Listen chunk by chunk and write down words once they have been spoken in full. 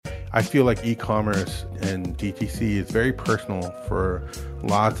I feel like e-commerce and DTC is very personal for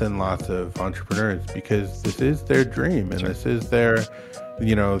lots and lots of entrepreneurs because this is their dream and this is their,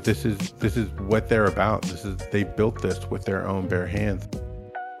 this is what they're about. They built this with their own bare hands.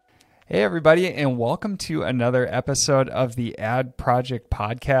 Hey, everybody, and welcome to another episode of the Ad Project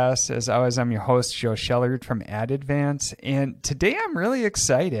Podcast. As always, I'm your host, Joe Schellert from Ad Advance, and today I'm really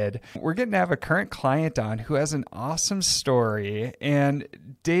excited. We're getting to have a current client on who has an awesome story. And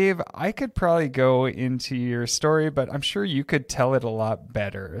Dave, I could probably go into your story, but I'm sure you could tell it a lot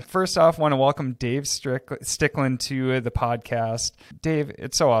better. First off, I want to welcome Dave Stickland to the podcast. Dave,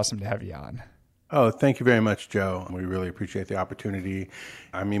 it's so awesome to have you on. Oh, thank you very much, Joe. We really appreciate the opportunity.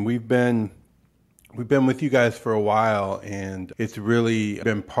 I mean, we've been with you guys for a while, and it's really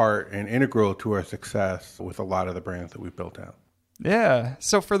been part and integral to our success with a lot of the brands that we've built out. Yeah.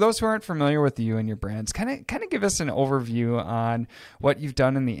 So for those who aren't familiar with you and your brands, kind of give us an overview on what you've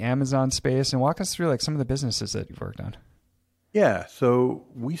done in the Amazon space and walk us through like some of the businesses that you've worked on. Yeah, so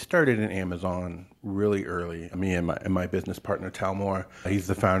we started in Amazon really early. Me and my business partner, Tal Moore, he's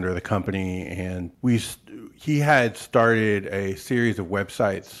the founder of the company, and he had started a series of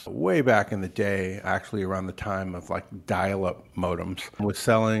websites way back in the day, actually around the time of like dial-up modems, was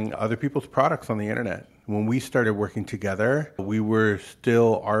selling other people's products on the internet. When we started working together, we were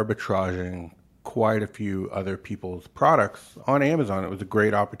still arbitraging quite a few other people's products on Amazon. It was a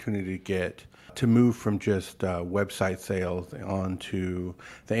great opportunity to move from just website sales onto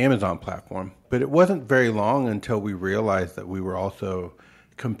the Amazon platform. But it wasn't very long until we realized that we were also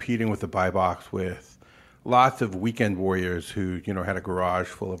competing with the buy box with lots of weekend warriors who, had a garage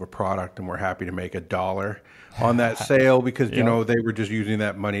full of a product and were happy to make $1 on that sale because, they were just using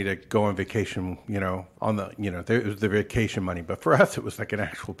that money to go on vacation, it was the vacation money. But for us, it was like an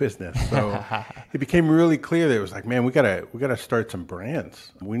actual business. So it became really clear that it was like, man, we gotta start some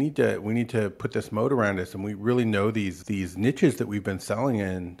brands. We need to put this moat around us. And we really know these niches that we've been selling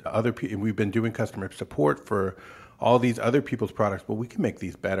in we've been doing customer support for all these other people's products, but we can make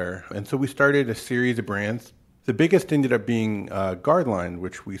these better. And so we started a series of brands. The biggest ended up being Guardline,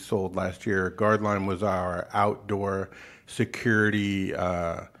 which we sold last year. Guardline was our outdoor security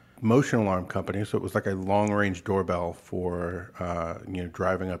motion alarm company. So it was like a long-range doorbell for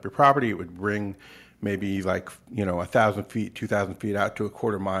driving up your property. It would ring maybe 1,000 feet, 2,000 feet out to a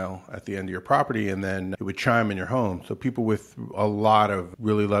quarter mile at the end of your property, and then it would chime in your home. So people with a lot of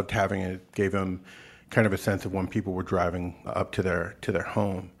really loved having it. It gave them kind of a sense of when people were driving up to their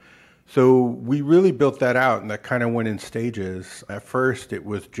home. So we really built that out, and that kind of went in stages. At first, it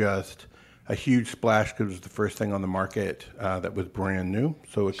was just a huge splash because it was the first thing on the market that was brand new.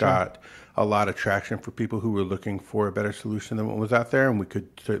 So it got a lot of traction for people who were looking for a better solution than what was out there, and we could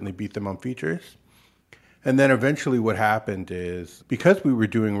certainly beat them on features. And then eventually what happened is, because we were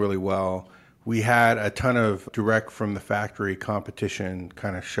doing really well, we had a ton of direct from the factory competition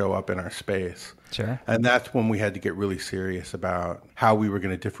kind of show up in our space. Sure. And that's when we had to get really serious about how we were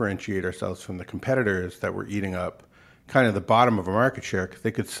going to differentiate ourselves from the competitors that were eating up kind of the bottom of our market share because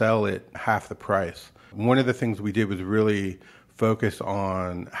they could sell at half the price. One of the things we did was really focus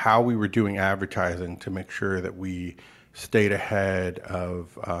on how we were doing advertising to make sure that we stayed ahead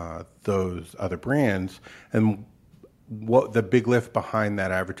of those other brands. And what the big lift behind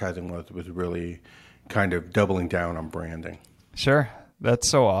that advertising was really kind of doubling down on branding. Sure. That's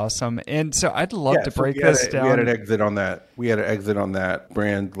so awesome. And so I'd love to break this down. We had an exit on that. We had an exit on that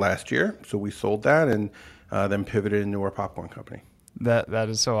brand last year. So we sold that and then pivoted into our popcorn company. That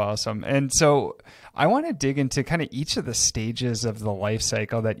is so awesome. And so I want to dig into kind of each of the stages of the life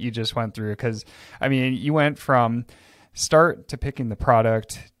cycle that you just went through. Because, I mean, you went from start to picking the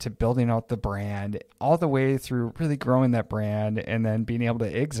product to building out the brand all the way through really growing that brand and then being able to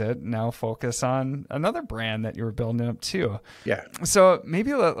exit and now focus on another brand that you were building up too. Yeah. So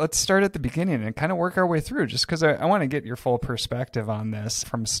maybe let's start at the beginning and kind of work our way through just because I want to get your full perspective on this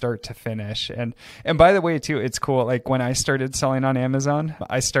from start to finish. And by the way too, it's cool. Like when I started selling on Amazon,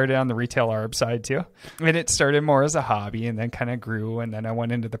 I started on the retail ARB side too. And it started more as a hobby and then kind of grew. And then I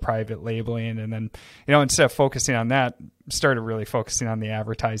went into the private labeling and then, instead of focusing on that, started really focusing on the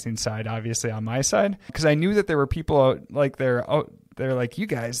advertising side, obviously on my side, because I knew that there were people out there like you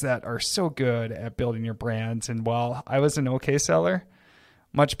guys that are so good at building your brands. And while I was an okay seller,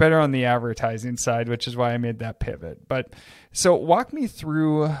 much better on the advertising side, which is why I made that pivot. But so walk me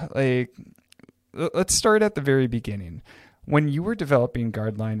through, let's start at the very beginning. When you were developing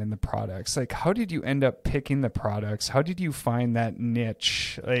Guardline and the products, how did you end up picking the products? How did you find that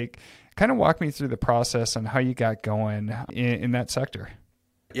niche? Kind of walk me through the process on how you got going in that sector.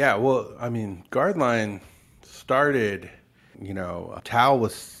 Yeah, well, I mean, Guardline started, Tal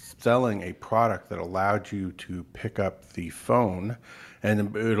was selling a product that allowed you to pick up the phone,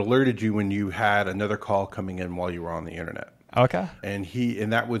 and it alerted you when you had another call coming in while you were on the internet. Okay. And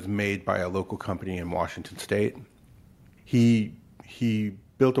that was made by a local company in Washington State. He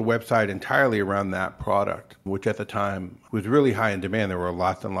built a website entirely around that product, which at the time was really high in demand. There were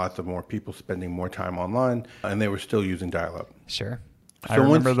lots and lots of more people spending more time online, and they were still using dial-up. Sure. I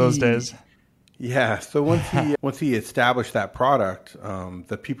remember those days. Yeah. So once he established that product,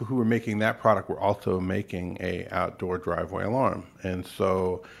 the people who were making that product were also making a outdoor driveway alarm. And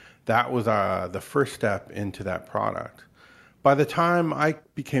so that was the first step into that product. By the time I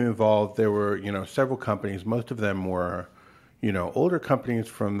became involved, there were, several companies. Most of them were, older companies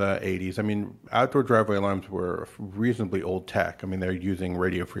from the 80s. I mean, outdoor driveway alarms were reasonably old tech. I mean, they're using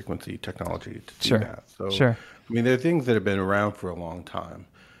radio frequency technology to do that. So, Sure. I mean, they're things that have been around for a long time.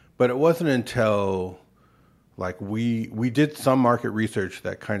 But it wasn't until we did some market research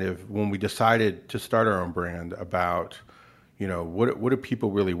that kind of, when we decided to start our own brand, about, what do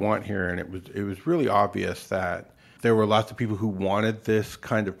people really want here? And it was really obvious that there were lots of people who wanted this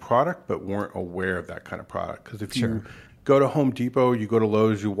kind of product but weren't aware of that kind of product. Because if you go to Home Depot, you go to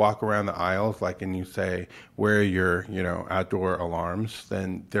Lowe's, you walk around the aisles, and you say, where are your, outdoor alarms,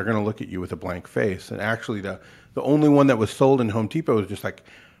 then they're going to look at you with a blank face. And actually the only one that was sold in Home Depot was just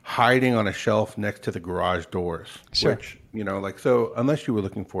hiding on a shelf next to the garage doors. Sure. Which, so unless you were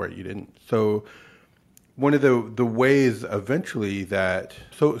looking for it, you didn't. So one of the ways eventually that,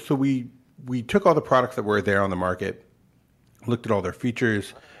 so we took all the products that were there on the market, looked at all their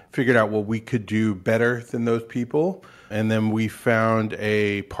features, figured out what we could do better than those people. And then we found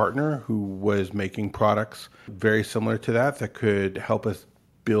a partner who was making products very similar to that could help us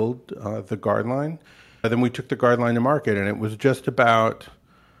build the guard line. And then we took the guard line to market, and it was just about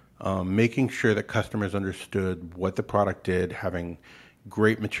making sure that customers understood what the product did, having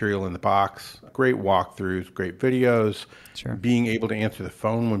great material in the box, great walkthroughs, great videos, being able to answer the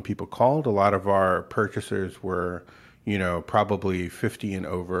phone when people called. A lot of our purchasers were, probably 50 and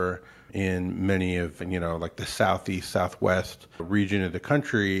over in many of, the southeast, southwest region of the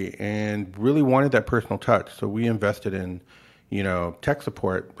country, and really wanted that personal touch. So we invested in, tech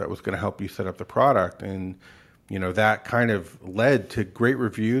support that was going to help you set up the product. And, that kind of led to great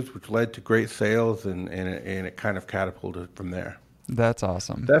reviews, which led to great sales, and it kind of catapulted from there. That's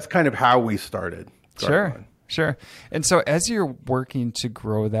awesome. That's kind of how we started. Sure. And so as you're working to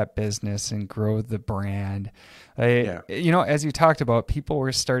grow that business and grow the brand, as you talked about, people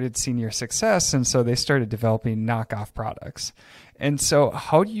started seeing your success, and so they started developing knockoff products. And so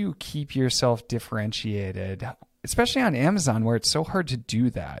how do you keep yourself differentiated, especially on Amazon, where it's so hard to do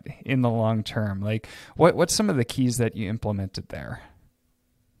that in the long term? What's some of the keys that you implemented there?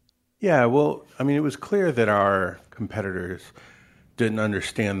 Yeah, well, I mean, it was clear that our competitors didn't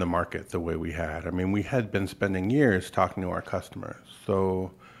understand the market the way we had. I mean, we had been spending years talking to our customers.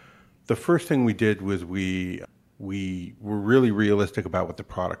 So the first thing we did was we were really realistic about what the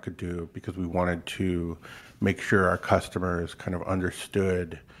product could do, because we wanted to make sure our customers kind of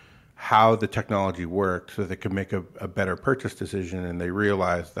understood how the technology worked so they could make a better purchase decision, and they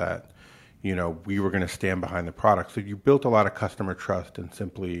realized that, we were going to stand behind the product. So you built a lot of customer trust in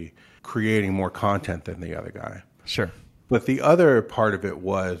simply creating more content than the other guy. Sure. But the other part of it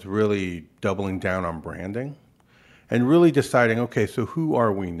was really doubling down on branding and really deciding, okay, so who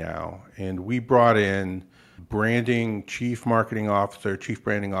are we now? And we brought in chief branding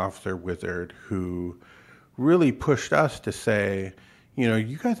officer Wizard, who really pushed us to say,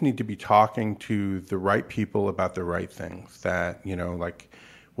 you guys need to be talking to the right people about the right things. That,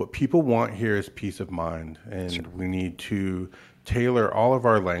 what people want here is peace of mind, and we need to tailor all of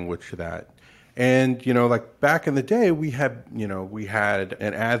our language to that. And, back in the day, we had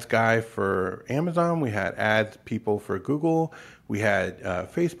an ads guy for Amazon. We had ads people for Google. We had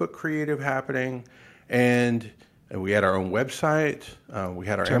Facebook creative happening, and we had our own website. We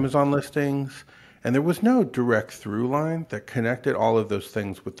had our Amazon listings, and there was no direct through line that connected all of those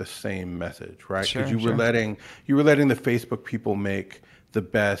things with the same message, right? Because you were letting the Facebook people make the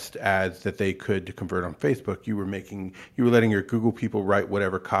best ads that they could to convert on Facebook. You were letting your Google people write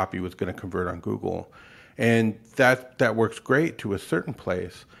whatever copy was going to convert on Google. And that works great to a certain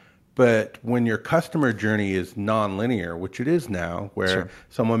place. But when your customer journey is nonlinear, which it is now, where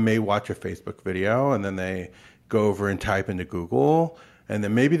someone may watch a Facebook video and then they go over and type into Google, and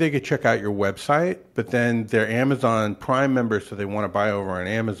then maybe they could check out your website, but then they're Amazon Prime members, so they want to buy over on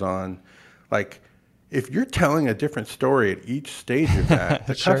Amazon. If you're telling a different story at each stage of that,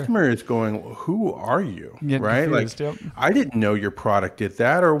 the customer is going, who are you? Right? Confused, I didn't know your product did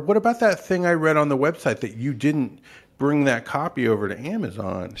that. Or what about that thing I read on the website that you didn't bring that copy over to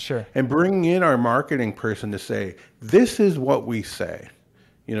Amazon. Sure. And bringing in our marketing person to say, this is what we say.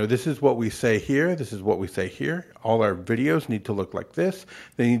 This is what we say here. This is what we say here. All our videos need to look like this.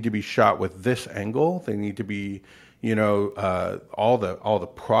 They need to be shot with this angle. They need to be, all the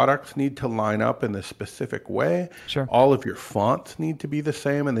products need to line up in this specific way. Sure. All of your fonts need to be the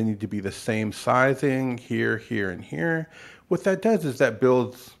same, and they need to be the same sizing here, here, and here. What that does is that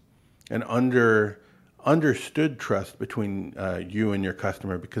builds an understood trust between you and your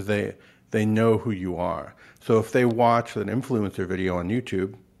customer, because they know who you are. So if they watch an influencer video on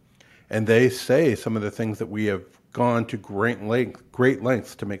YouTube and they say some of the things that we have gone to great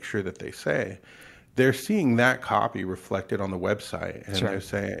lengths to make sure that they say, they're seeing that copy reflected on the website, and they're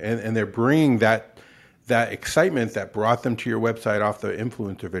saying, and they're bringing that excitement that brought them to your website off the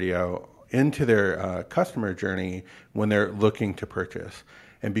influencer video into their customer journey when they're looking to purchase.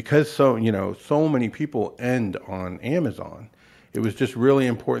 And because so many people end on Amazon, it was just really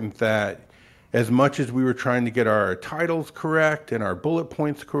important that, as much as we were trying to get our titles correct and our bullet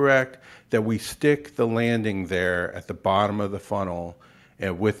points correct, that we stick the landing there at the bottom of the funnel,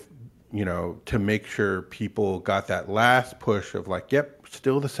 and to make sure people got that last push of like, yep,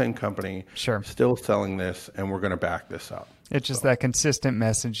 still the same company, sure, still selling this, and we're going to back this up. It's just that consistent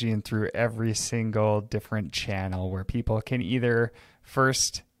messaging through every single different channel, where people can either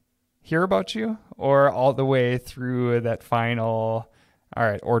first hear about you or all the way through that final, all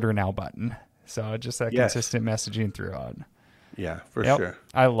right, order now button. So just that consistent messaging throughout. Yeah, for sure.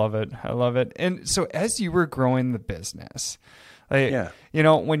 I love it. And so as you were growing the business,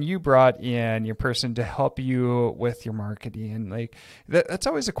 when you brought in your person to help you with your marketing, that's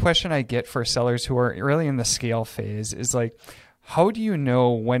always a question I get for sellers who are really in the scale phase, is like, how do you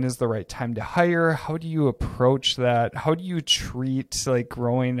know when is the right time to hire? How do you approach that? How do you treat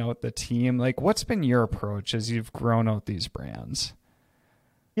growing out the team? What's been your approach as you've grown out these brands?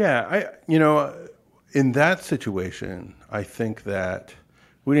 Yeah, in that situation, I think that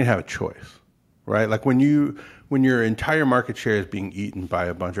we didn't have a choice, right? Like when your entire market share is being eaten by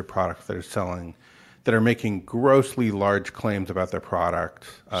a bunch of products that are making grossly large claims about their product,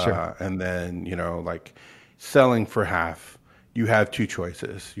 and then, selling for half, you have two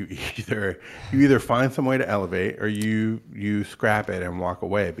choices. You either find some way to elevate, or you scrap it and walk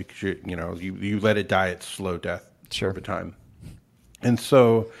away, because you let it die its slow death over time. And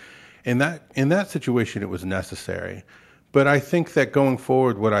so in that situation, it was necessary. But I think that going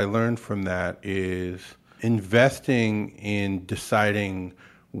forward, what I learned from that is investing in deciding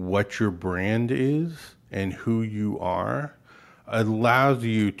what your brand is and who you are allows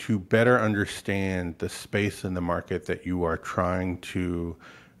you to better understand the space in the market that you are trying to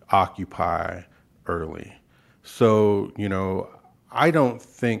occupy early. So, I don't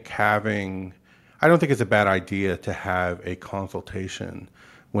think it's a bad idea to have a consultation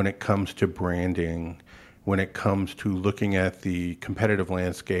when it comes to branding, when it comes to looking at the competitive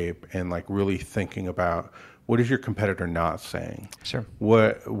landscape and really thinking about, what is your competitor not saying? Sure.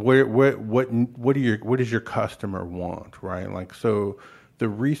 What does your customer want, right? So the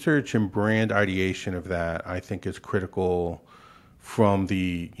research and brand ideation of that, I think, is critical from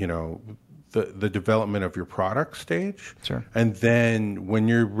the development of your product stage. Sure. And then when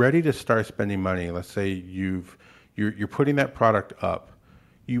you're ready to start spending money, let's say you're putting that product up,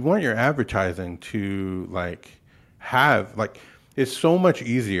 you want your advertising to it's so much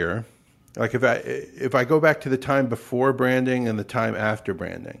easier. If I go back to the time before branding and the time after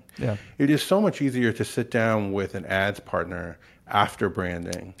branding, it is so much easier to sit down with an ads partner after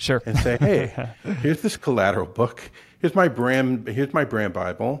branding, and say, hey, here's this collateral book. Here's my brand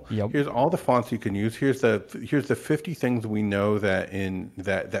Bible. Yep. Here's all the fonts you can use. Here's the 50 things we know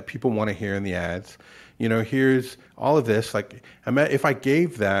that people want to hear in the ads. Here's all of this. If I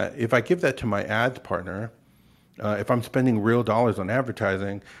give that to my ads partner, if I'm spending real dollars on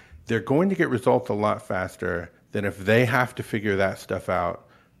advertising, they're going to get results a lot faster than if they have to figure that stuff out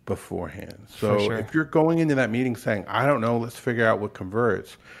beforehand. So if you're going into that meeting saying, I don't know, let's figure out what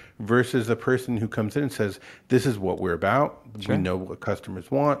converts, versus a person who comes in and says, this is what we're about. We know what customers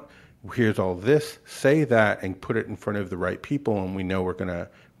want. Here's all this. Say that and put it in front of the right people, and we know we're gonna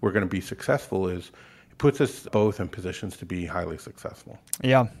be successful. It puts us both in positions to be highly successful.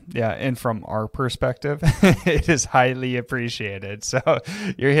 Yeah. And from our perspective, it is highly appreciated. So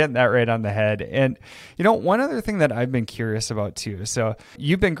you're hitting that right on the head. And, one other thing that I've been curious about too. So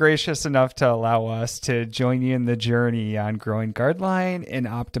you've been gracious enough to allow us to join you in the journey on growing Guardline and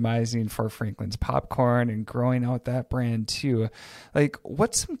optimizing for Franklin's Popcorn and growing out that brand too.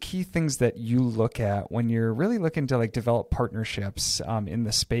 What's some key things that you look at when you're really looking to develop partnerships in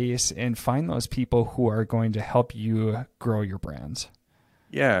the space and find those people who are going to help you grow your brands.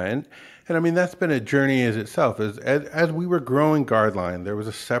 Yeah, and I mean that's been a journey as itself. As we were growing Guardline, there was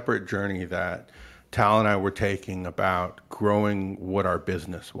a separate journey that Tal and I were taking about growing what our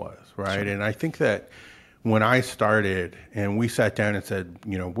business was, right? Sure. And I think that when I started and we sat down and said,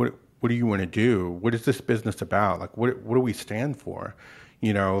 what do you want to do? What is this business about? Like, what do we stand for?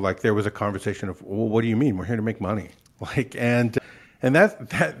 Like there was a conversation of, well, what do you mean? We're here to make money. Like, and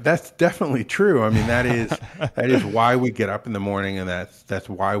that's definitely true. I mean, that is why we get up in the morning, and that's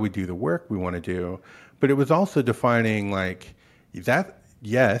why we do the work we want to do. But it was also defining like that,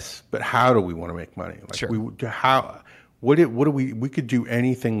 yes, but how do we want to make money? Like sure. What do we could do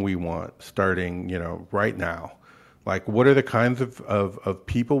anything we want starting, right now. Like, what are the kinds of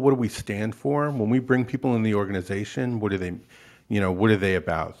people? What do we stand for? When we bring people in the organization, what are they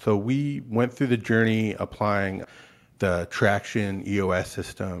about? So we went through the journey applying the Traction EOS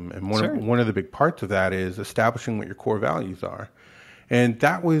system. And one of the big parts of that is establishing what your core values are. And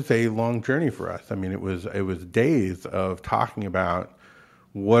that was a long journey for us. I mean, it was days of talking about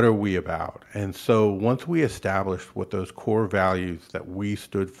what are we about. And so once we established what those core values that we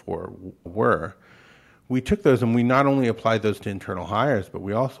stood for were, we took those and we not only applied those to internal hires, but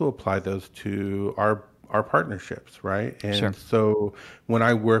we also applied those to our partnerships, right? And sure. So when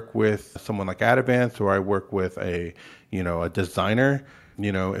I work with someone like Advance or I work with a designer,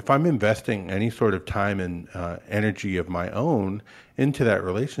 if I'm investing any sort of time and energy of my own into that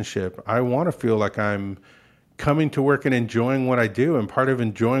relationship, I want to feel like I'm coming to work and enjoying what I do. And part of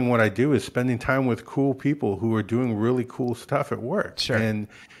enjoying what I do is spending time with cool people who are doing really cool stuff at work. Sure. And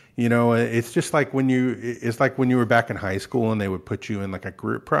it's just like when you were back in high school and they would put you in like a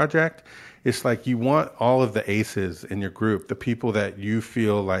group project. It's like you want all of the aces in your group, the people that you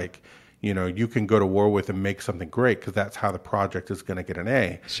feel like, you can go to war with and make something great because that's how the project is going to get an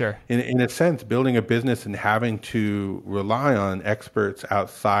A. Sure. In a sense, building a business and having to rely on experts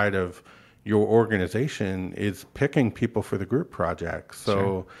outside of your organization is picking people for the group project.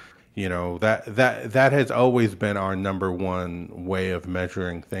 So, sure. That has always been our number one way of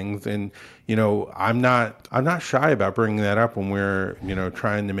measuring things. And, I'm not shy about bringing that up when we're,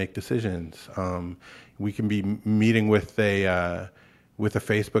 trying to make decisions. We can be meeting with a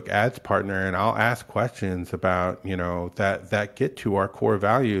Facebook ads partner, and I'll ask questions about, that get to our core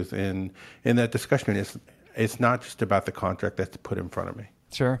values. And in that discussion, it's not just about the contract that's put in front of me.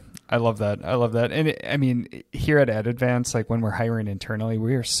 Sure. I love that. And I mean, here at AdVance, like when we're hiring internally,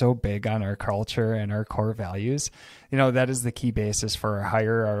 we are so big on our culture and our core values. That is the key basis for our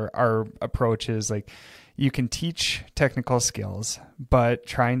hire. Our approach is like, you can teach technical skills, but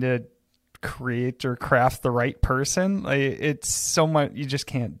trying to create or craft the right person, like it's so much, you just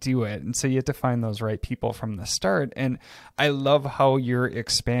can't do it. And so you have to find those right people from the start. And I love how you're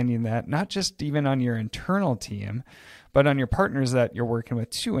expanding that, not just even on your internal team, but on your partners that you're working with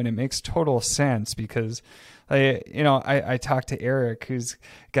too. And it makes total sense because I talked to Eric, who's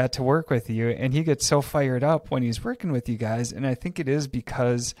got to work with you, and he gets so fired up when he's working with you guys. And I think it is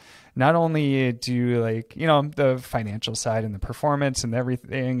because not only do the financial side and the performance and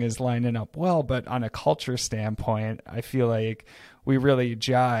everything is lining up well, but on a culture standpoint, I feel like we really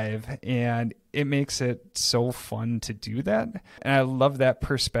jive, and it makes it so fun to do that. And I love that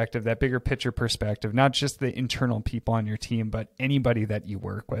perspective, that bigger picture perspective, not just the internal people on your team, but anybody that you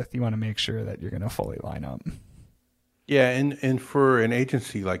work with. You want to make sure that you're going to fully line up. Yeah. And for an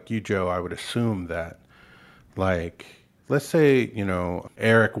agency like you, Joe, I would assume that let's say,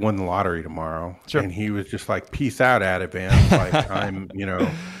 Eric won the lottery tomorrow, sure, and he was just like, peace out, AdVance. Like I'm,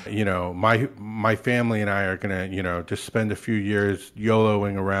 my family and I are going to, just spend a few years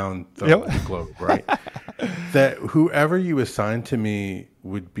YOLOing around the globe, right? That whoever you assign to me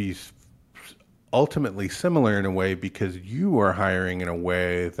would be ultimately similar in a way because you are hiring in a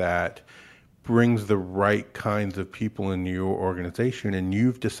way that brings the right kinds of people into your organization, and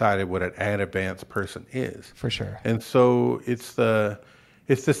you've decided what an AdVance person is. For sure. And so it's the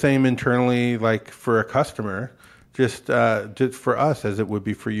same internally, like for a customer, just for us as it would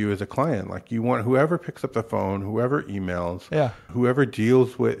be for you as a client. Like you want whoever picks up the phone, whoever emails, whoever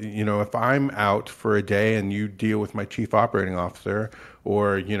deals with, if I'm out for a day and you deal with my chief operating officer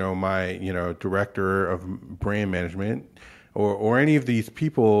or, my, director of brand management, or any of these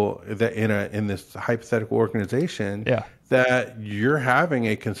people that in this hypothetical organization, that you're having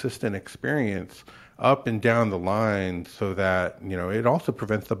a consistent experience up and down the line, so that it also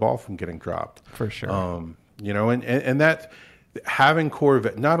prevents the ball from getting dropped. For sure. And that having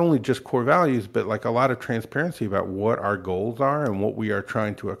not only just core values, but like a lot of transparency about what our goals are and what we are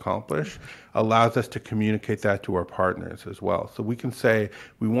trying to accomplish allows us to communicate that to our partners as well. So we can say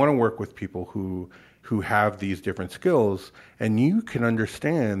we want to work with people who who have these different skills. And you can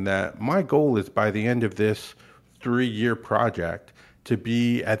understand that my goal is by the end of this 3-year project to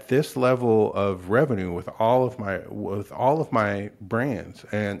be at this level of revenue with all of my brands.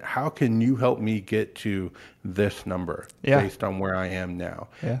 And how can you help me get to this number based on where I am now?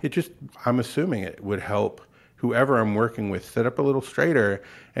 Yeah. I'm assuming it would help whoever I'm working with sit up a little straighter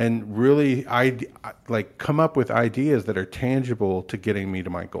and really come up with ideas that are tangible to getting me to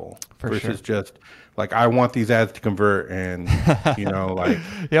my goal versus just like, I want these ads to convert and,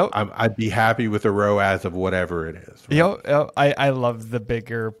 I'd be happy with a ROAS of whatever it is. Right? I love the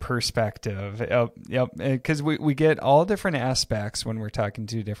bigger perspective. Yep. Because we get all different aspects when we're talking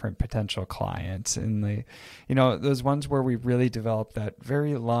to different potential clients, and those ones where we really develop that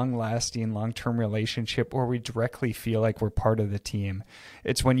very long-lasting, long-term relationship where we directly feel like we're part of the team.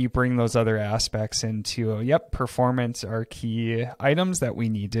 It's when you bring those other aspects into, performance are key items that we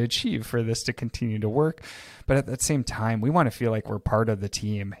need to achieve for this to continue to work. But at the same time, we want to feel like we're part of the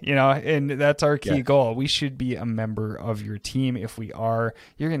team, and that's our key goal. We should be a member of your team. If we are,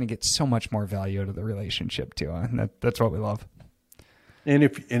 you're going to get so much more value out of the relationship too. And that's what we love. And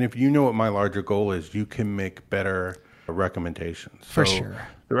if you know what my larger goal is, you can make better recommendations. For sure.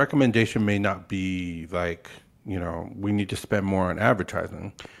 The recommendation may not be like, we need to spend more on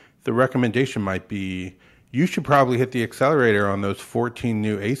advertising. The recommendation might be, you should probably hit the accelerator on those 14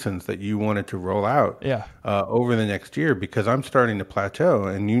 new ASINs that you wanted to roll out over the next year, because I'm starting to plateau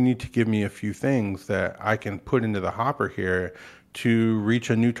and you need to give me a few things that I can put into the hopper here to reach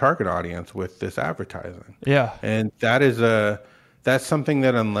a new target audience with this advertising. Yeah. And that's something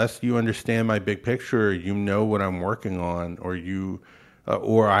that, unless you understand my big picture, what I'm working on, or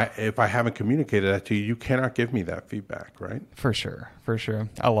if I haven't communicated that to you, you cannot give me that feedback, right? For sure.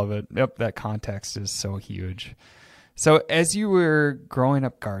 I love it. Yep, that context is so huge. So as you were growing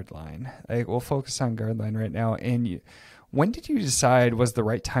up Guardline, we'll focus on Guardline right now, and when did you decide was the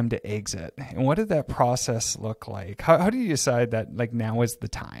right time to exit? And what did that process look like? How do you decide that now is the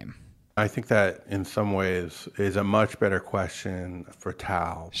time? I think that in some ways is a much better question for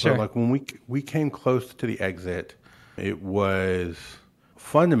Tal. Sure. So when we came close to the exit, it was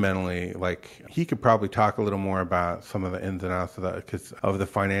fundamentally, he could probably talk a little more about some of the ins and outs of that because of the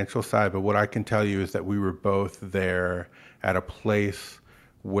financial side. But what I can tell you is that we were both there at a place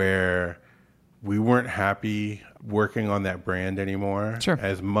where we weren't happy working on that brand anymore. Sure.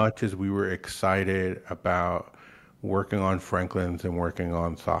 As much as we were excited about working on Franklin's and working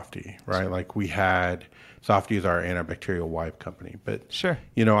on Softy, right? Like, we had Softy is our antibacterial wipe company, but sure,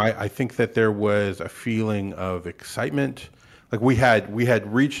 I think that there was a feeling of excitement. Like, we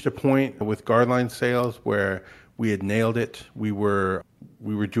had reached a point with Guardline sales where we had nailed it. We were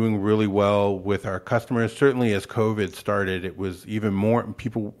doing really well with our customers. Certainly, as COVID started, it was even more.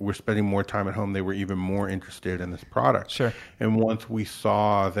 People were spending more time at home. They were even more interested in this product. Sure. And once we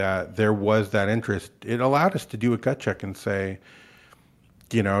saw that there was that interest, it allowed us to do a gut check and say,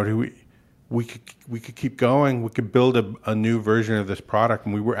 we could keep going. We could build a new version of this product,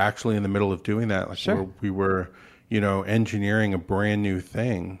 and we were actually in the middle of doing that. Sure. We were engineering a brand new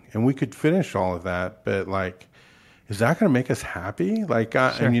thing, and we could finish all of that. But is that going to make us happy?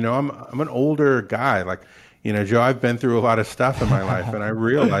 Sure. And I'm an older guy. Joe, I've been through a lot of stuff in my life, and I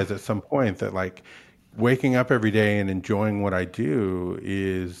realized at some point that waking up every day and enjoying what I do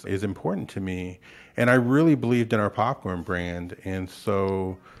is important to me. And I really believed in our popcorn brand, and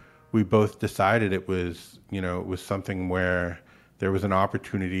so we both decided it was something where there was an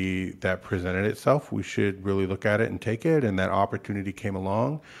opportunity that presented itself. We should really look at it and take it. And that opportunity came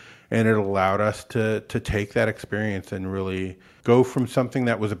along, and it allowed us to take that experience and really go from something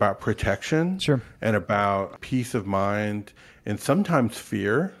that was about protection Sure. and about peace of mind and sometimes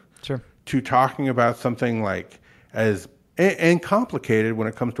fear Sure. to talking about something and complicated when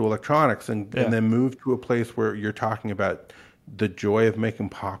it comes to electronics, and then move to a place where you're talking about the joy of making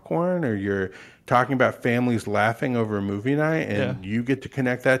popcorn, or you're talking about families laughing over a movie night, and you get to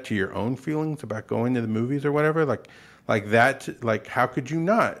connect that to your own feelings about going to the movies or whatever. Like that, how could you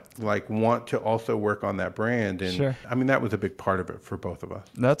not want to also work on that brand? And Sure. I mean, that was a big part of it for both of us.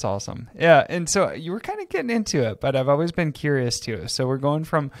 That's awesome. Yeah. And so you were kind of getting into it, but I've always been curious too. So we're going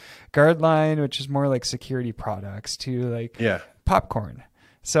from Guardline, which is more like security products, to popcorn.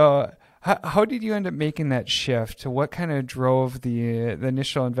 So how did you end up making that shift? What kind of drove the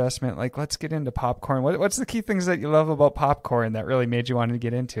initial investment? Let's get into popcorn. What's the key things that you love about popcorn that really made you want to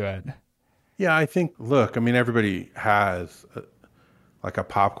get into it? Yeah, I think, everybody has a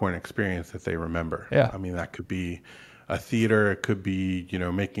popcorn experience that they remember. Yeah. I mean, that could be a theater. It could be,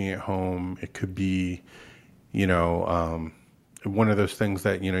 making it home. It could be, one of those things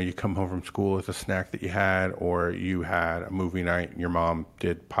that, you come home from school as a snack that you had, or you had a movie night and your mom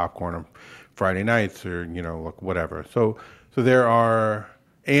did popcorn on Friday nights, or, like whatever. So there are,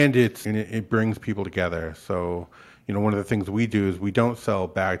 and it brings people together. So, one of the things we do is we don't sell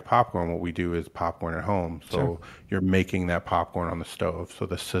bagged popcorn. What we do is popcorn at home. So Sure. you're making that popcorn on the stove. So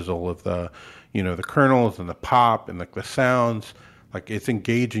the sizzle of the kernels and the pop and like the sounds, like it's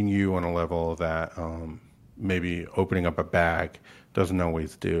engaging you on a level that maybe opening up a bag doesn't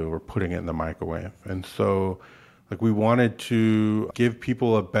always do, or putting it in the microwave. And so like we wanted to give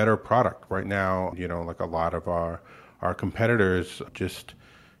people a better product. Right now, like a lot of our competitors just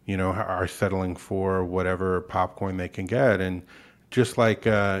are settling for whatever popcorn they can get. And just like,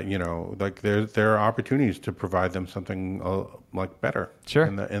 like there are opportunities to provide them something like better Sure.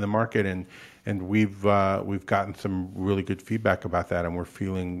 in the market. And we've gotten some really good feedback about that, and we're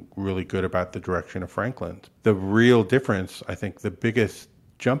feeling really good about the direction of Franklin's. The real difference, I think the biggest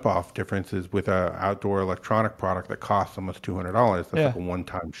jump off difference, is with an outdoor electronic product that costs almost $200. That's like a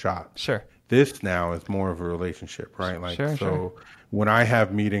one-time shot. Sure. This now is more of a relationship, right? Like, Sure, so sure. when I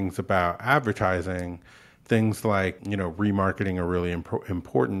have meetings about advertising, things like, remarketing are really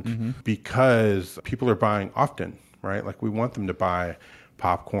important because people are buying often, right? Like we want them to buy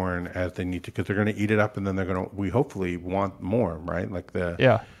popcorn as they need to, because they're going to eat it up, and then we hopefully want more, right? Like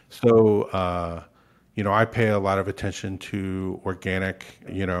so, I pay a lot of attention to organic,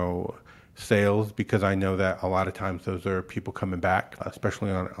 sales, because I know that a lot of times those are people coming back,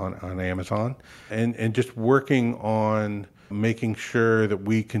 especially on Amazon, and just working on making sure that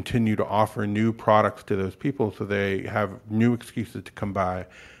we continue to offer new products to those people so they have new excuses to come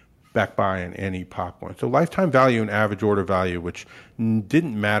back by and eat popcorn. So lifetime value and average order value, which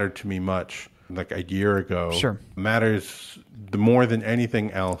didn't matter to me much like a year ago, Sure. matters more than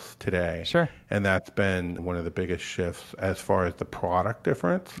anything else today. Sure. And that's been one of the biggest shifts as far as the product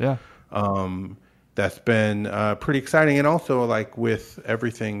difference. Yeah. That's been pretty exciting. And also, like with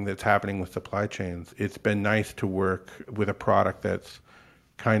everything that's happening with supply chains, it's been nice to work with a product that's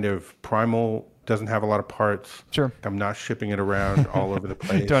kind of primal, doesn't have a lot of parts. Sure. I'm not shipping it around all over the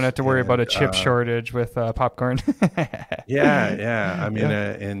place. Don't have to worry about a chip shortage with popcorn. Yeah. I mean,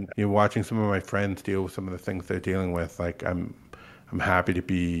 and watching some of my friends deal with some of the things they're dealing with, like I'm happy to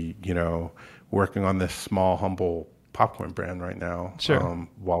be, working on this small, humble popcorn brand right now. Sure.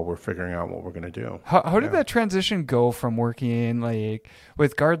 While we're figuring out what we're going to do. How did that transition go from working like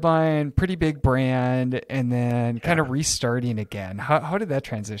with Guardline, pretty big brand, and then kind of restarting again? How did that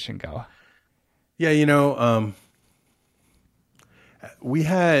transition go? Yeah, we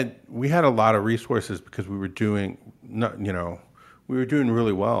had a lot of resources because we were doing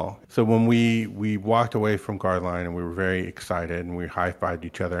really well. So when we walked away from Guardline, and we were very excited, and we high-fived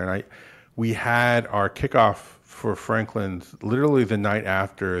each other, and we had our kickoff for Franklin's literally the night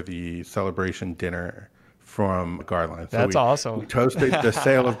after the celebration dinner from Guardline. So That's awesome. We toasted the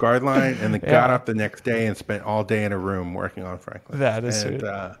sale of Guardline, and then got up the next day and spent all day in a room working on Franklin. That is sweet.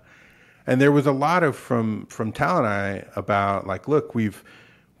 And there was a lot of from Tal and I about like, look, we've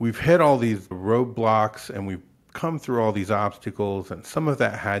hit all these roadblocks, and we've come through all these obstacles, and some of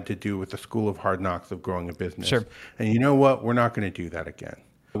that had to do with the school of hard knocks of growing a business. Sure. And you know what? We're not going to do that again.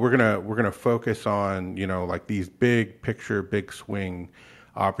 We're gonna focus on like these big picture, big swing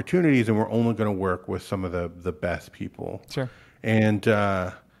opportunities, and we're only going to work with some of the best people. Sure. And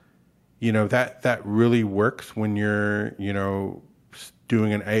that really works when you're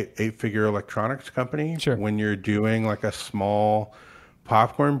doing an eight-figure electronics company. Sure. When you're doing like a small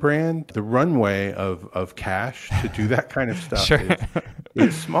popcorn brand, the runway of cash to do that kind of stuff Sure.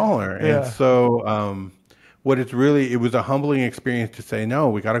 is smaller. Yeah. And so it was a humbling experience to say, no,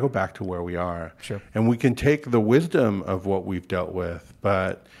 we got to go back to where we are. Sure. And we can take the wisdom of what we've dealt with,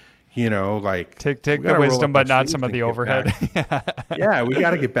 but like take the wisdom, but not some of the overhead. Yeah, we got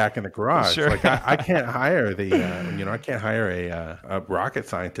to get back in the garage. Sure. Like I can't hire I can't hire a rocket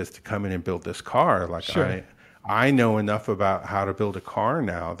scientist to come in and build this car. Like Sure. I know enough about how to build a car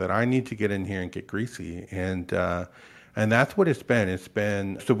now that I need to get in here and get greasy. And that's what it's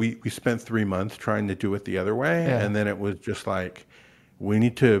been. So we spent 3 months trying to do it the other way. Yeah. And then it was just like, we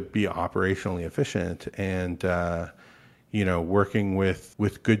need to be operationally efficient, and working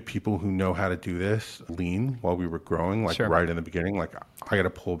with good people who know how to do this lean while we were growing, like Sure. right in the beginning. Like I got to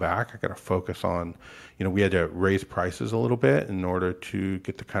pull back. I got to focus on, we had to raise prices a little bit in order to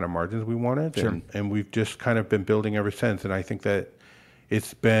get the kind of margins we wanted. Sure. And we've just kind of been building ever since. And I think that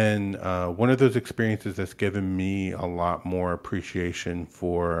it's been one of those experiences that's given me a lot more appreciation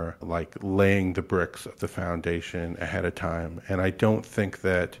for like laying the bricks of the foundation ahead of time. And I don't think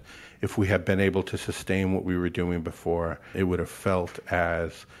that if we had been able to sustain what we were doing before, it would have felt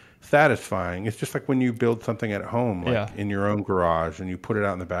as satisfying. It's just like when you build something at home, like in your own garage, and you put it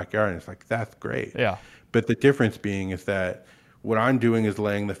out in the backyard, and it's like, that's great. Yeah. But the difference being is that what I'm doing is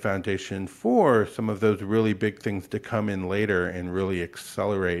laying the foundation for some of those really big things to come in later and really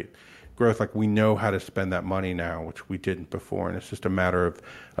accelerate growth. Like we know how to spend that money now, which we didn't before. And it's just a matter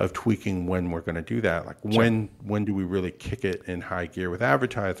of tweaking when we're going to do that. Like when do we really kick it in high gear with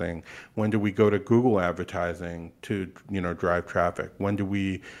advertising? When do we go to Google advertising to, drive traffic? When do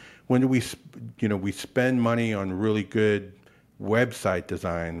we we spend money on really good website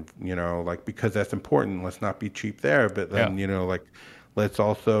design, like because that's important. Let's not be cheap there, but then let's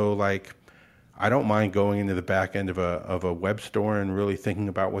also I don't mind going into the back end of a web store and really thinking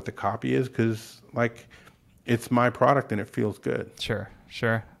about what the copy is, because it's my product and it feels good.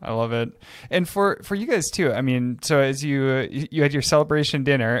 Sure. I love it. And for you guys too, I mean, so as you had your celebration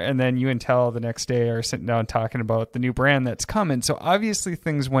dinner, and then you and Tel the next day are sitting down talking about the new brand that's coming. So obviously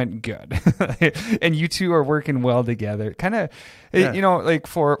things went good and you two are working well together. Kind of,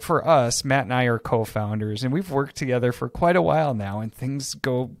 for us, Matt and I are co-founders and we've worked together for quite a while now, and things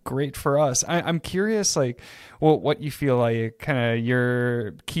go great for us. I'm curious, what you feel like kind of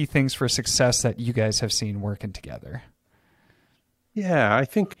your key things for success that you guys have seen working together. Yeah, I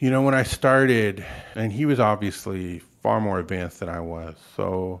think, when I started, and he was obviously far more advanced than I was.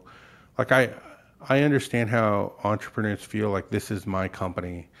 So I understand how entrepreneurs feel like this is my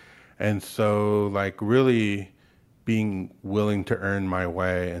company. And so really being willing to earn my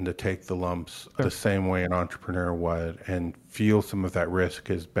way and to take the lumps the same way an entrepreneur would and feel some of that risk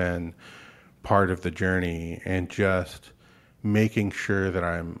has been part of the journey, and just making sure that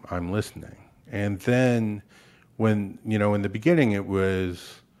I'm listening. And then when, in the beginning, it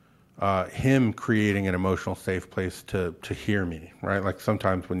was him creating an emotional safe place to hear me, right? Like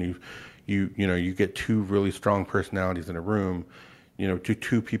sometimes when you get two really strong personalities in a room,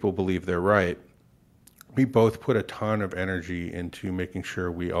 two people believe they're right. We both put a ton of energy into making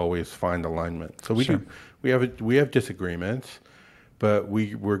sure we always find alignment. So we have disagreements, but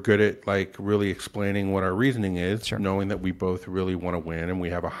we're good at really explaining what our reasoning is, knowing that we both really want to win, and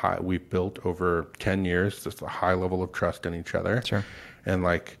we've built over 10 years just a high level of trust in each other. And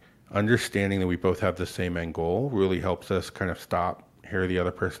understanding that we both have the same end goal really helps us kind of hear the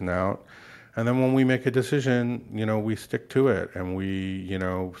other person out. And then when we make a decision, we stick to it, and we,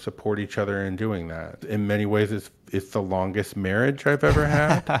 support each other in doing that. In many ways, it's the longest marriage I've ever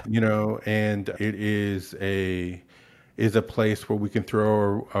had, and it is a place where we can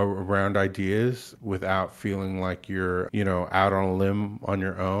throw around ideas without feeling like you're, out on a limb on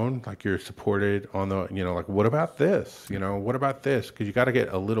your own. Like you're supported on the, what about this? What about this? Because you got to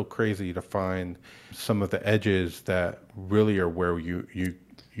get a little crazy to find some of the edges that really are where you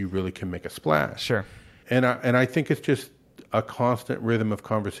really can make a splash. And I think it's just a constant rhythm of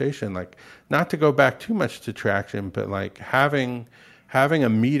conversation. Not to go back too much to traction, but having a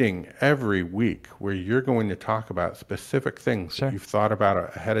meeting every week where you're going to talk about specific things that you've thought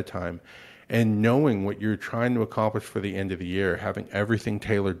about ahead of time, and knowing what you're trying to accomplish for the end of the year, having everything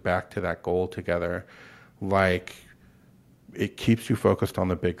tailored back to that goal together, it keeps you focused on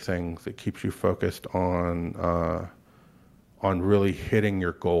the big things. It keeps you focused on really hitting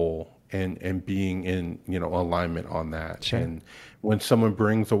your goal and being in, alignment on that. And when someone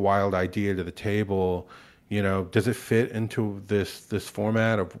brings a wild idea to the table, does it fit into this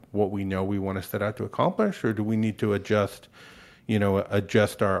format of what we know we want to set out to accomplish, or do we need to adjust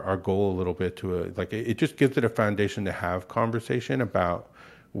our goal a little bit to it just gives it a foundation to have conversation about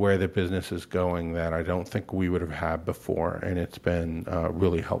where the business is going that I don't think we would have had before, and it's been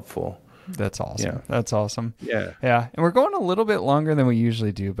really helpful. That's awesome. That's awesome. Yeah. And we're going a little bit longer than we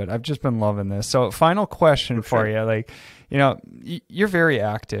usually do, but I've just been loving this. So final question for you. You're very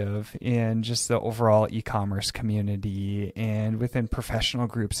active in just the overall e-commerce community and within professional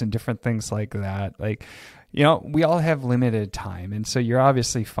groups and different things like that. We all have limited time. And so you're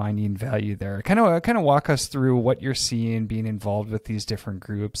obviously finding value there. Kind of walk us through what you're seeing being involved with these different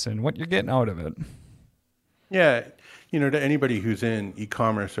groups and what you're getting out of it. Yeah. To anybody who's in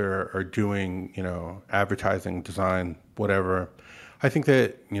e-commerce or doing, advertising, design, whatever, I think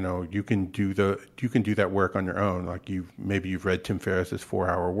that, you can do that work on your own. Maybe you've read Tim Ferriss's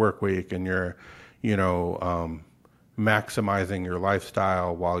 4-Hour Work Week, and you're, maximizing your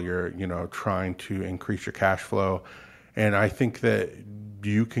lifestyle while you're, trying to increase your cash flow. And I think that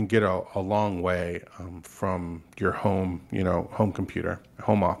you can get a long way from your home, home computer,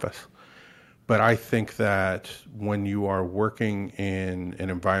 home office. But I think that when you are working in an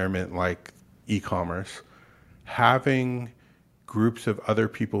environment like e-commerce, having groups of other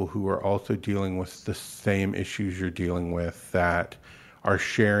people who are also dealing with the same issues you're dealing with, that are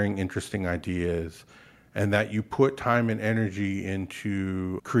sharing interesting ideas, and that you put time and energy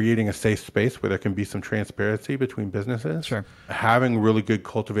into creating a safe space where there can be some transparency between businesses. Sure. Having really good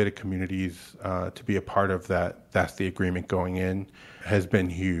cultivated communities to be a part of that's the agreement going in, has been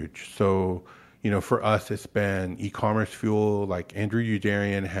huge. So, for us, it's been e-commerce fuel. Like Andrew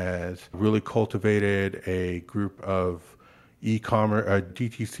Udarian has really cultivated a group of e-commerce,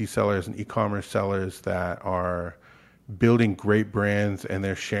 DTC sellers and e-commerce sellers that are building great brands, and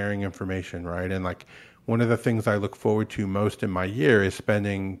they're sharing information, right? And like, one of the things I look forward to most in my year is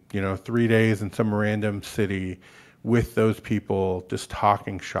spending, 3 days in some random city with those people, just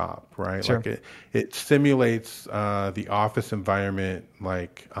talking shop, right? Sure. Like it simulates the office environment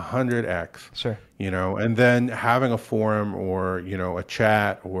like 100x. Sure. And then having a forum or, a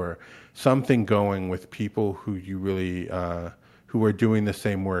chat or something going with people who you really, who are doing the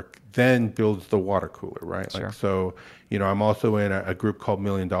same work, then builds the water cooler, right? Sure. Like, so, I'm also in a group called $1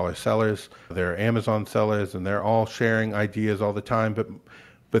 Million Sellers. They're Amazon sellers, and they're all sharing ideas all the time,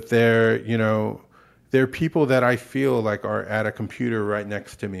 but they're people that I feel like are at a computer right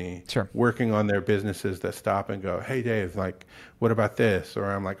next to me, Sure. working on their businesses, that stop and go, "Hey Dave, like, what about this?" Or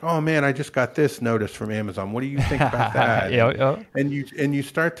I'm like, "Oh man, I just got this notice from Amazon. What do you think about that?" Yeah. And you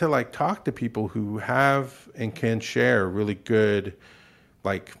start to like talk to people who have and can share really good,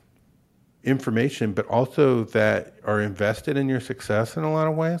 like, information, but also that are invested in your success in a lot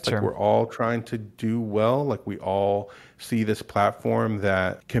of ways. Sure. Like, we're all trying to do well. Like, we all see this platform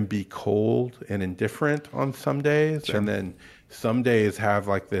that can be cold and indifferent on some days. Sure. And then some days have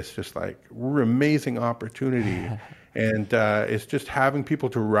like this just like amazing opportunity. And it's just having people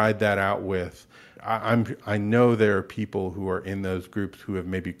to ride that out with. I know there are people who are in those groups who have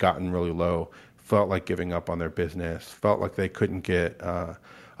maybe gotten really low, felt like giving up on their business, felt like they couldn't get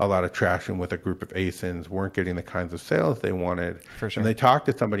a lot of traction with a group of ASINs, weren't getting the kinds of sales they wanted. For sure. And they talked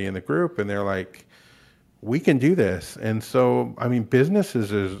to somebody in the group and they're like, "We can do this." And so, I mean,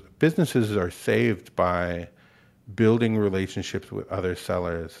 businesses are saved by building relationships with other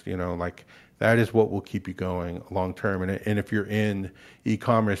sellers, like that is what will keep you going long term. And if you're in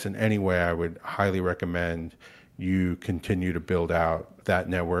e-commerce in any way, I would highly recommend you continue to build out that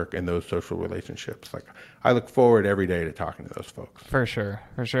network and those social relationships. Like, I look forward every day to talking to those folks. For sure.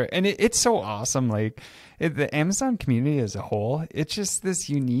 And it's so awesome. Like, the Amazon community as a whole, it's just this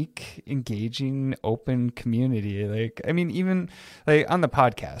unique, engaging, open community. Like, I mean, even like on the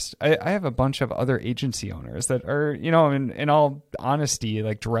podcast, I have a bunch of other agency owners that are, in all honesty,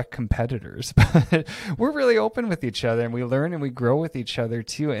 like direct competitors, but we're really open with each other, and we learn and we grow with each other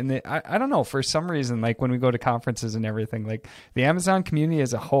too. And I don't know, for some reason, like when we go to conferences and everything, like the Amazon community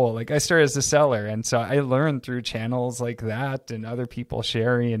as a whole, like I started as a seller, and so I learned through channels like that and other people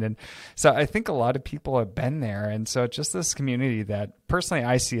sharing. And so I think a lot of people have been there. And so just this community that personally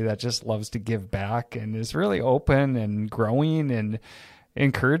I see that just loves to give back and is really open and growing and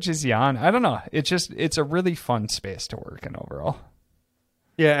encourages you on. I don't know. It's a really fun space to work in overall.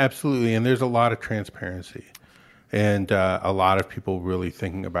 Yeah, absolutely. And there's a lot of transparency, and a lot of people really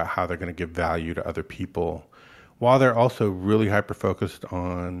thinking about how they're going to give value to other people, while they're also really hyper-focused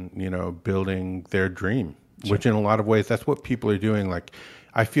on, building their dream, sure. Which in a lot of ways, that's what people are doing. Like,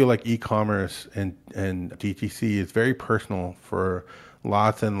 I feel like e-commerce and DTC is very personal for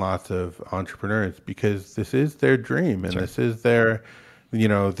lots and lots of entrepreneurs, because this is their dream, and sure. This is their,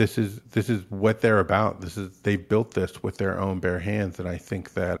 this is what they're about. They built this with their own bare hands. And I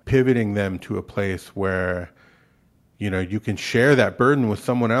think that pivoting them to a place where, you can share that burden with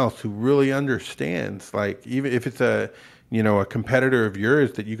someone else who really understands, like, even if it's a competitor of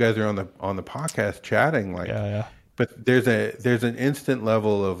yours that you guys are on the podcast chatting, like, yeah. But there's an instant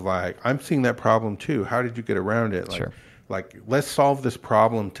level of like, I'm seeing that problem too. How did you get around it? Like, sure. Like, let's solve this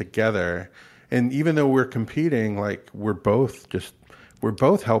problem together. And even though we're competing, like, we're both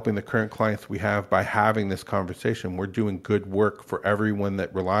helping the current clients we have by having this conversation. We're doing good work for everyone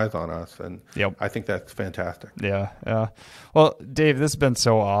that relies on us. And yep. I think that's fantastic. Yeah. Well, Dave, this has been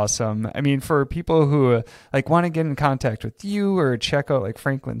so awesome. I mean, for people who like want to get in contact with you or check out like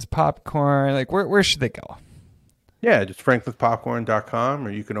Franklin's Popcorn, like where should they go? Yeah, just franklinspopcorn.com,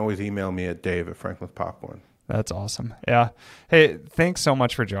 or you can always email me at Dave@franklinspopcorn. That's awesome. Yeah. Hey, thanks so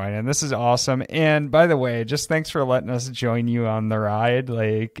much for joining. This is awesome. And by the way, just thanks for letting us join you on the ride.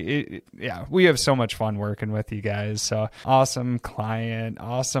 We have so much fun working with you guys. So awesome client,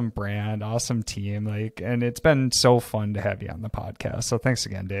 awesome brand, awesome team. And it's been so fun to have you on the podcast. So thanks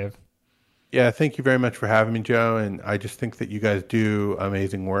again, Dave. Yeah, thank you very much for having me, Joe. And I just think that you guys do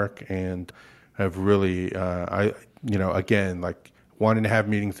amazing work and have really, wanting to have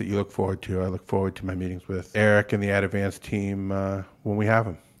meetings that you look forward to. I look forward to my meetings with Eric and the Advance team when we have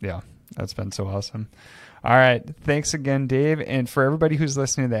them. Yeah, that's been so awesome. All right. Thanks again, Dave. And for everybody who's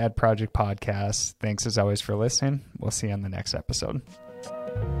listening to the Ad Project podcast, thanks as always for listening. We'll see you on the next episode.